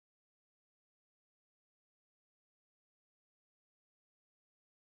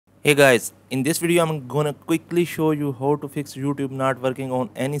Hey guys, in this video I'm gonna quickly show you how to fix YouTube not working on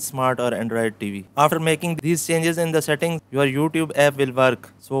any smart or Android TV. After making these changes in the settings, your YouTube app will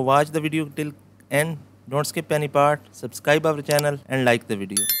work. So watch the video till end, don't skip any part, subscribe our channel and like the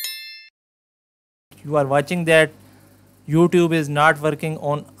video. You are watching that YouTube is not working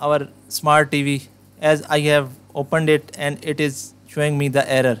on our smart TV as I have opened it and it is showing me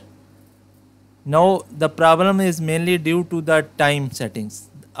the error. Now the problem is mainly due to the time settings.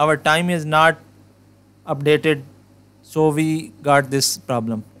 Our time is not updated, so we got this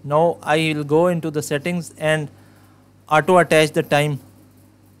problem. Now I will go into the settings and auto attach the time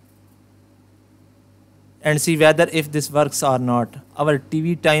and see whether if this works or not, our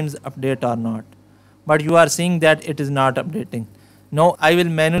TV times update or not. But you are seeing that it is not updating. Now I will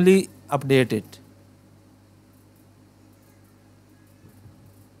manually update it.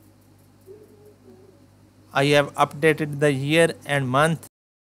 I have updated the year and month.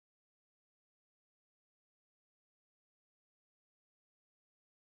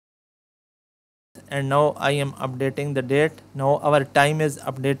 And now I am updating the date. Now our time is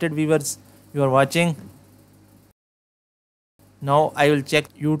updated, viewers. You are watching. Now I will check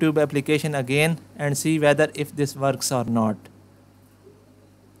YouTube application again and see whether if this works or not.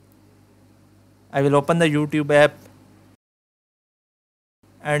 I will open the YouTube app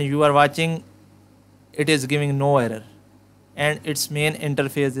and you are watching, it is giving no error and its main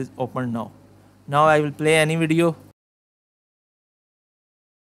interface is open now. Now I will play any video.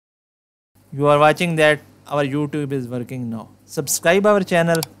 You are watching that our YouTube is working now. Subscribe our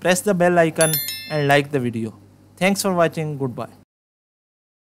channel, press the bell icon and like the video. Thanks for watching. Goodbye.